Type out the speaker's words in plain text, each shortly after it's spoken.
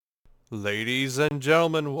Ladies and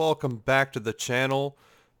gentlemen, welcome back to the channel.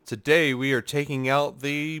 Today we are taking out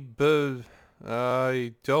the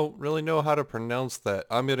I don't really know how to pronounce that.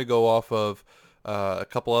 I'm going to go off of a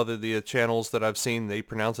couple other the channels that I've seen. They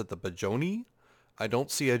pronounce it the Budyonny. I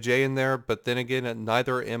don't see a J in there, but then again,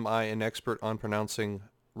 neither am I an expert on pronouncing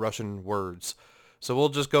Russian words. So we'll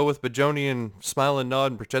just go with Budyonny and smile and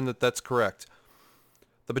nod and pretend that that's correct.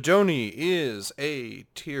 The Budyonny is a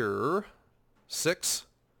tier 6.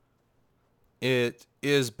 It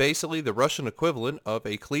is basically the Russian equivalent of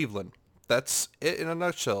a Cleveland. That's it in a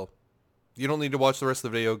nutshell. You don't need to watch the rest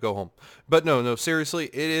of the video, go home. But no, seriously,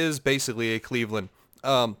 it is basically a Cleveland.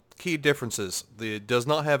 Key differences. It does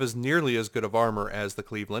not have as nearly as good of armor as the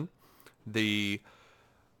Cleveland. The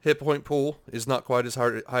hit point pool is not quite as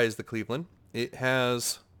high as the Cleveland. It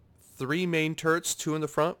has 3 main turrets, 2 in the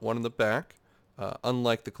front, 1 in the back.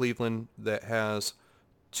 Unlike the Cleveland that has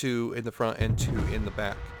 2 in the front and 2 in the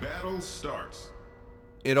back. Battle starts.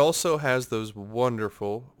 It also has those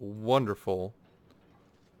wonderful, wonderful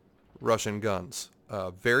Russian guns.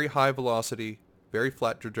 Very high velocity, very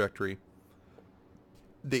flat trajectory.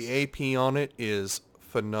 The AP on it is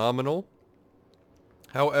phenomenal.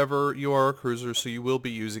 However, you are a cruiser, so you will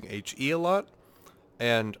be using HE a lot.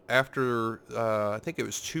 And after, I think it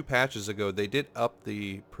was 2 patches ago, they did up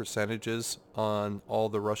the percentages on all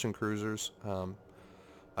the Russian cruisers.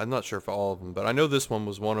 I'm not sure for all of them, but I know this one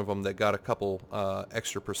was one of them that got a couple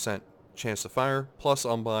extra percent chance to fire. Plus,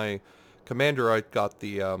 on my commander, I got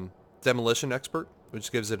the demolition expert, which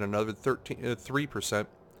gives it another 3%.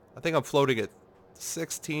 I think I'm floating at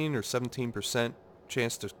 16 or 17%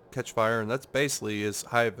 chance to catch fire, and that's basically as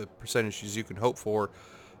high of a percentage as you can hope for,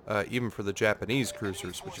 even for the Japanese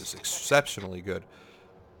cruisers, which is exceptionally good.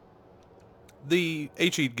 The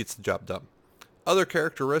HE gets the job done. Other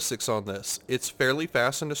characteristics on this, it's fairly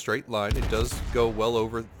fast in a straight line. It does go well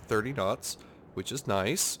over 30 knots, which is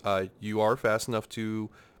nice. You are fast enough to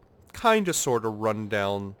kind of sort of run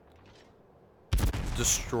down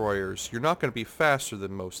destroyers. You're not going to be faster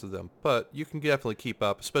than most of them, but you can definitely keep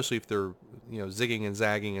up, especially if they're, zigging and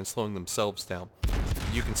zagging and slowing themselves down.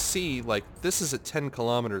 You can see, like, this is at 10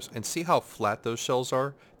 kilometers, and see how flat those shells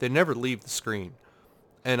are? They never leave the screen.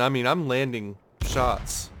 And I mean, I'm landing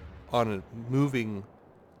shots on a moving,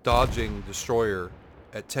 dodging destroyer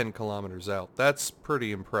at 10 kilometers out. That's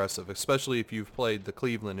pretty impressive, especially if you've played the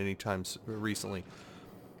Cleveland anytime recently.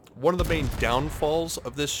 One of the main downfalls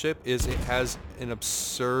of this ship is it has an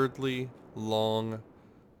absurdly long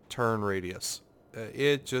turn radius.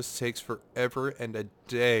 It just takes forever and a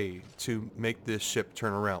day to make this ship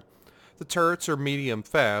turn around. The turrets are medium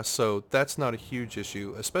fast, so that's not a huge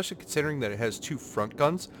issue, especially considering that it has 2 front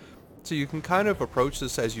guns. So you can kind of approach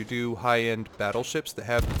this as you do high-end battleships that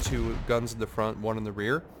have the 2 guns in the front, 1 in the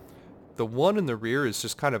rear. The 1 in the rear is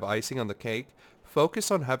just kind of icing on the cake. Focus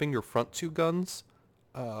on having your front 2 guns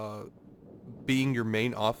being your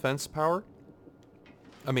main offense power.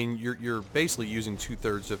 I mean, you're basically using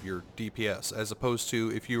 2/3 of your DPS, as opposed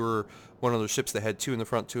to if you were one of those ships that had 2 in the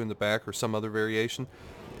front, 2 in the back, or some other variation,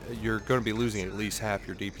 you're going to be losing at least half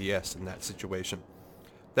your DPS in that situation.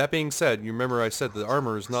 That being said, you remember I said the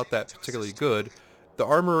armor is not that particularly good. The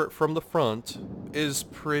armor from the front is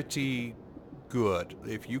pretty good.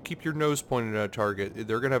 If you keep your nose pointed at a target,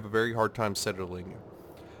 they're going to have a very hard time settling you.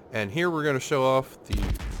 And here we're going to show off the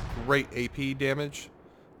great AP damage.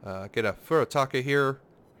 Get a Furataka here.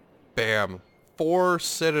 Bam. 4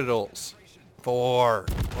 citadels. 4.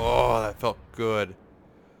 Oh, that felt good.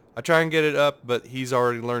 I try and get it up, but he's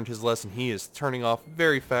already learned his lesson. He is turning off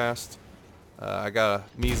very fast. I got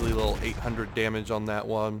a measly little 800 damage on that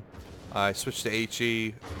one. I switched to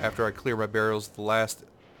HE after I clear my barrels. The last,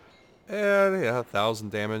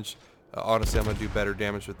 1,000 damage. Honestly, I'm going to do better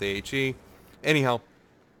damage with the HE. Anyhow,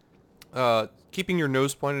 keeping your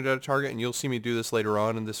nose pointed at a target, and you'll see me do this later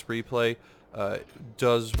on in this replay,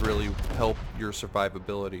 does really help your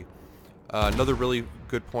survivability. Another really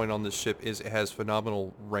good point on this ship is it has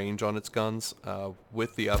phenomenal range on its guns.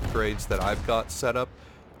 With the upgrades that I've got set up,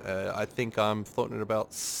 I think I'm floating at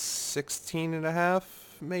about 16.5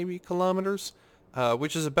 maybe kilometers,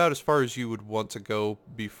 which is about as far as you would want to go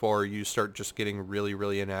before you start just getting really,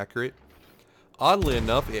 really inaccurate. Oddly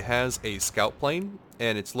enough, it has a scout plane,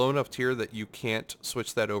 and it's low enough tier that you can't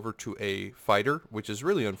switch that over to a fighter, which is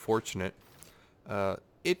really unfortunate.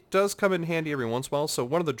 It does come in handy every once in a while, so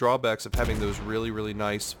one of the drawbacks of having those really, really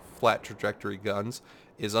nice flat trajectory guns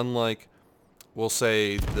is, unlike, we'll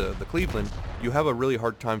say, the Cleveland, you have a really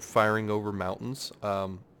hard time firing over mountains.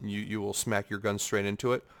 You will smack your gun straight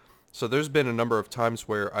into it. So there's been a number of times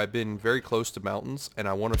where I've been very close to mountains and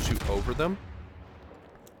I want to shoot over them.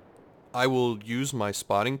 I will use my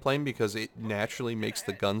spotting plane because it naturally makes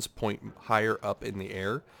the guns point higher up in the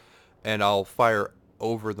air, and I'll fire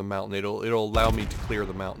over the mountain. It'll allow me to clear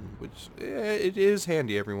the mountain, which it is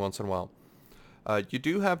handy every once in a while. You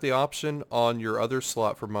do have the option on your other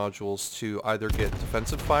slot for modules to either get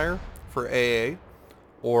defensive fire for AA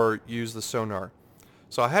or use the sonar.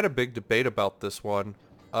 So I had a big debate about this one.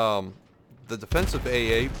 The defensive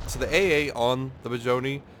AA, so the AA on the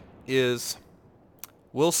Budyonny is,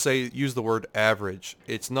 we'll say, use the word average.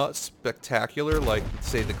 It's not spectacular like,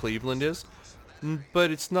 say, the Cleveland is,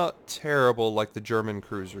 but it's not terrible like the German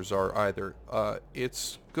cruisers are either.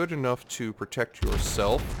 It's good enough to protect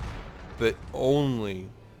yourself, but only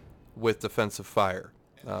with defensive fire.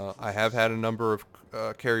 I have had a number of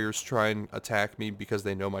carriers try and attack me because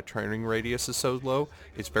they know my training radius is so low.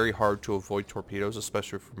 It's very hard to avoid torpedoes,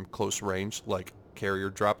 especially from close range like carrier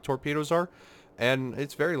drop torpedoes are. And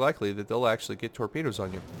it's very likely that they'll actually get torpedoes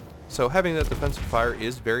on you. So having that defensive fire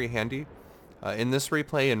is very handy. In this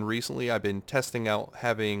replay and recently I've been testing out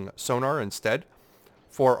having sonar instead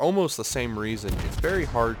for almost the same reason. It's very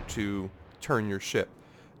hard to turn your ship.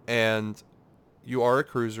 And you are a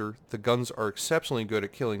cruiser. The guns are exceptionally good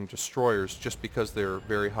at killing destroyers just because they're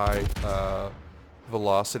very high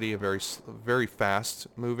velocity and very fast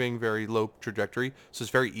moving, very low trajectory. So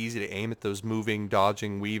it's very easy to aim at those moving,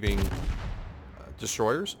 dodging, weaving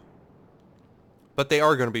destroyers. But they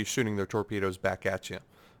are going to be shooting their torpedoes back at you.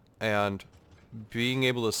 And being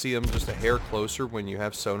able to see them just a hair closer when you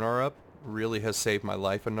have sonar up really has saved my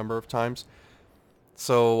life a number of times.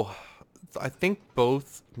 So I think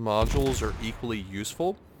both modules are equally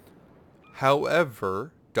useful.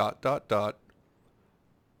 However,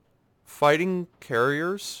 fighting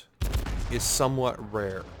carriers is somewhat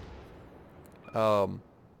rare.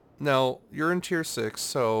 Now, you're in Tier 6,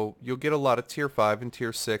 so you'll get a lot of Tier 5 and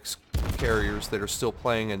Tier 6 carriers that are still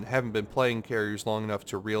playing and haven't been playing carriers long enough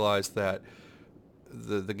to realize that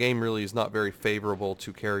the game really is not very favorable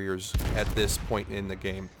to carriers at this point in the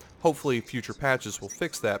game. Hopefully future patches will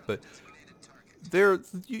fix that, but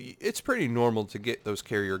it's pretty normal to get those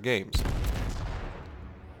carrier games.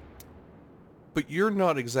 But you're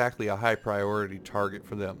not exactly a high priority target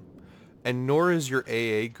for them. And nor is your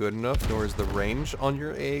AA good enough, nor is the range on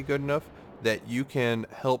your AA good enough that you can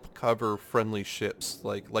help cover friendly ships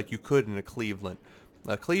like you could in a Cleveland.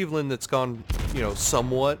 A Cleveland that's gone,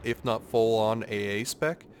 somewhat, if not full on AA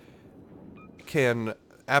spec, can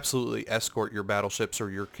absolutely escort your battleships or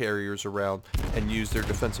your carriers around and use their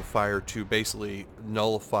defensive fire to basically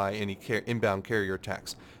nullify any inbound carrier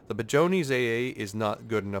attacks. The Budyonny's AA is not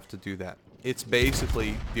good enough to do that. It's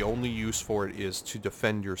basically, the only use for it is to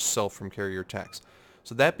defend yourself from carrier attacks.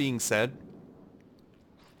 So that being said,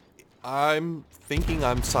 I'm thinking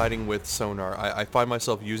I'm siding with sonar. I find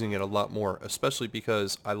myself using it a lot more, especially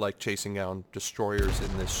because I like chasing down destroyers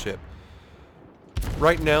in this ship.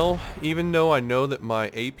 Right now, even though I know that my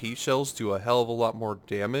AP shells do a hell of a lot more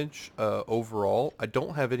damage overall, I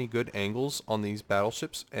don't have any good angles on these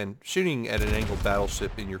battleships, and shooting at an angled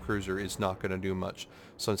battleship in your cruiser is not going to do much.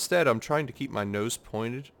 So instead, I'm trying to keep my nose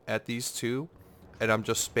pointed at these two, and I'm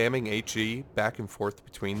just spamming HE back and forth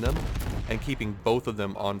between them, and keeping both of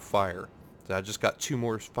them on fire. So I just got 2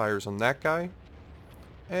 more fires on that guy,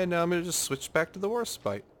 and now I'm going to just switch back to the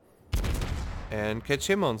Warspite, and catch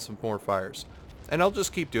him on some more fires. And I'll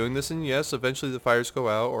just keep doing this, and yes, eventually the fires go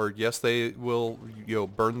out, or yes, they will,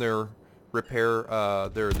 burn their repair,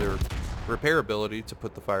 their repair ability to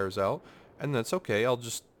put the fires out, and that's okay. I'll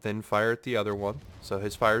just then fire at the other one. So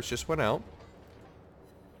his fires just went out,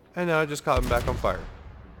 and now I just caught him back on fire.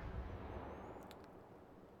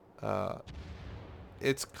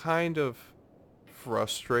 It's kind of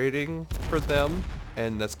frustrating for them,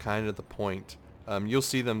 and that's kind of the point. You'll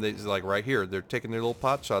see them, like right here, they're taking their little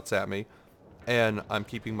pot shots at me, and I'm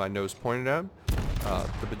keeping my nose pointed at him.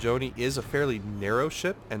 The Budyonny is a fairly narrow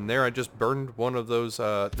ship, and there I just burned one of those,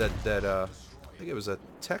 I think it was a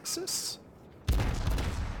Texas?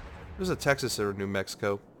 It was a Texas or New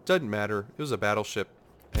Mexico. Doesn't matter. It was a battleship,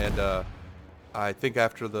 and I think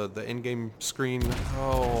after the in-game screen,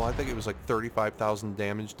 I think it was like 35,000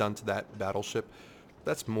 damage done to that battleship.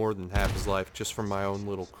 That's more than half his life just from my own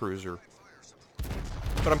little cruiser.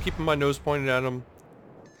 But I'm keeping my nose pointed at him.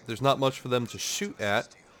 There's not much for them to shoot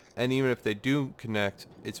at, and even if they do connect,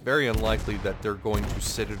 it's very unlikely that they're going to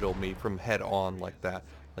citadel me from head on like that.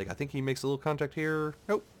 Like, I think he makes a little contact here.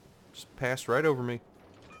 Nope. Just passed right over me.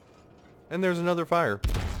 And there's another fire.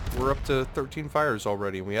 We're up to 13 fires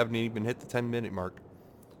already, and we haven't even hit the 10-minute mark.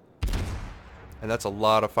 And that's a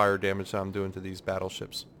lot of fire damage that I'm doing to these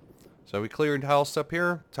battleships. So we cleared house up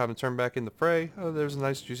here. Time to turn back in the fray. Oh, there's a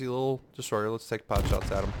nice juicy little destroyer. Let's take pot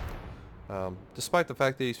shots at him. Despite the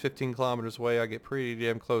fact that he's 15 kilometers away, I get pretty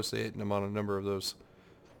damn close to hitting him on a number of those.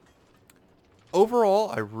 Overall,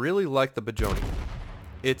 I really like the Budyonny.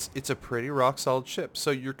 It's a pretty rock solid ship.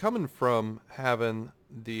 So you're coming from having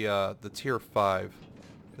the tier 5,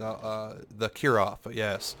 the Kirov,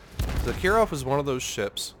 yes. The Kirov is one of those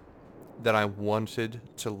ships that I wanted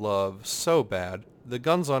to love so bad. The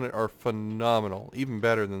guns on it are phenomenal, even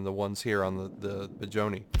better than the ones here on the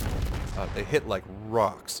Budyonny. They hit like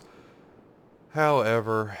rocks.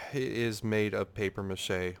 However, it is made of paper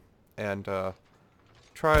mache, and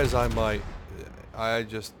try as I might, I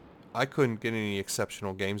couldn't get any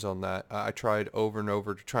exceptional games on that. I tried over and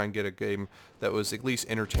over to try and get a game that was at least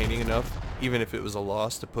entertaining enough, even if it was a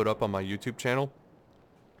loss, to put up on my YouTube channel.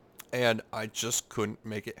 And I just couldn't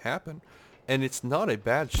make it happen. And it's not a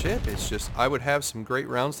bad ship. It's just I would have some great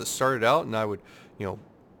rounds that started out, and I would,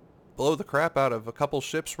 blow the crap out of a couple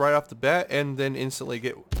ships right off the bat, and then instantly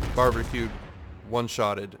get barbecued,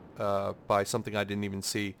 one-shotted by something I didn't even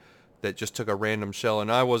see that just took a random shell,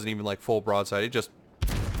 and I wasn't even like full broadside. It just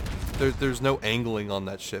there's no angling on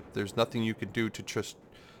that ship. There's nothing you can do to just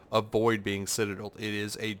avoid being citadeled. It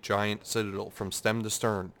is a giant citadel from stem to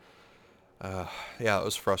stern. Yeah, it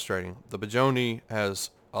was frustrating. The Budyonny has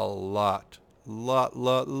a lot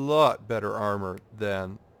better armor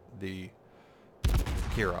than the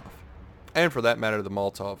Kirov. And for that matter, the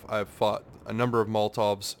Molotov. I've fought a number of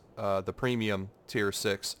Molotovs, the premium tier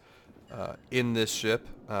 6, in this ship,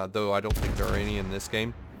 though I don't think there are any in this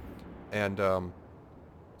game. And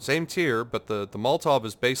same tier, but the Molotov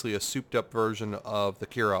is basically a souped up version of the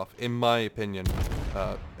Kirov, in my opinion.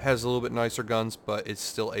 Has a little bit nicer guns, but it's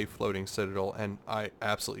still a floating citadel, and I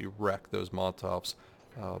absolutely wreck those Molotovs.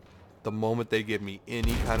 The moment they give me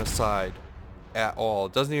any kind of side at all,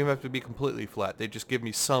 it doesn't even have to be completely flat, they just give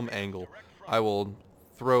me some angle, I will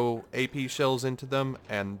throw AP shells into them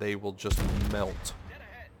and they will just melt.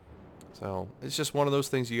 So it's just one of those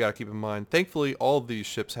things you gotta keep in mind. Thankfully, all of these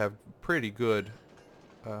ships have pretty good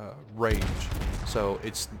range, so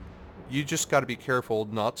you just got to be careful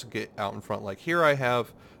not to get out in front. Like here I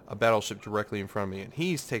have a battleship directly in front of me, and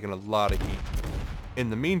he's taking a lot of heat. In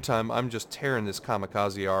the meantime, I'm just tearing this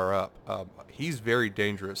Kamikaze R up. He's very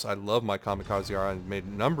dangerous. I love my Kamikaze R. I've made a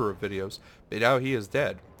number of videos, but now he is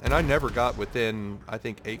dead. And I never got within, I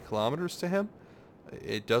think, 8 kilometers to him.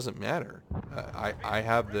 It doesn't matter. I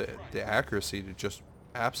have the accuracy to just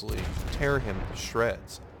absolutely tear him to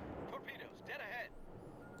shreds.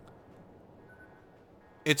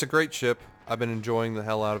 It's a great ship. I've been enjoying the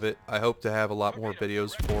hell out of it. I hope to have a lot more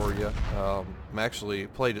videos for you. I'm actually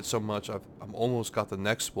played it so much I've almost got the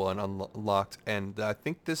next one unlocked, and I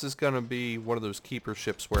think this is going to be one of those keeper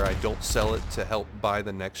ships where I don't sell it to help buy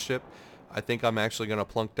the next ship. I think I'm actually going to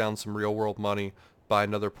plunk down some real world money, buy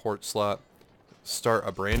another port slot, start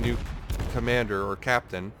a brand new commander or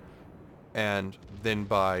captain, and then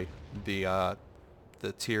buy the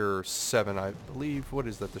tier 7, I believe. What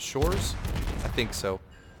is that, the Shores? I think so.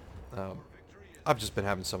 I've just been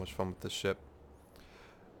having so much fun with this ship.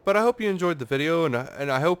 But I hope you enjoyed the video, and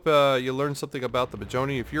I hope you learned something about the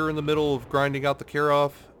Budyonny. If you're in the middle of grinding out the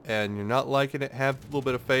Kirov and you're not liking it, have a little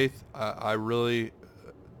bit of faith. The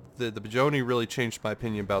Budyonny really changed my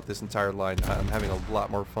opinion about this entire line. I'm having a lot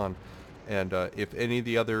more fun. And if any of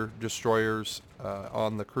the other destroyers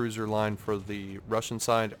on the cruiser line for the Russian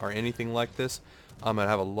side are anything like this, I'm going to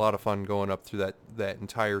have a lot of fun going up through that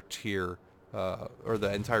entire tier. Or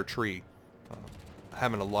the entire tree.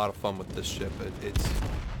 Having a lot of fun with this ship.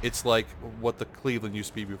 It's like what the Cleveland used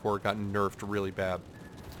to be before it got nerfed really bad.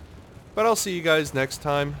 But I'll see you guys next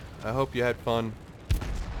time. I hope you had fun.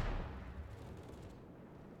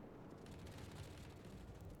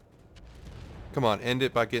 Come on, end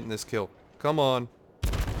it by getting this kill. Come on.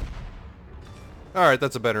 Alright,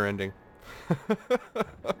 that's a better ending.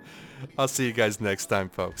 I'll see you guys next time,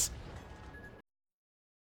 folks.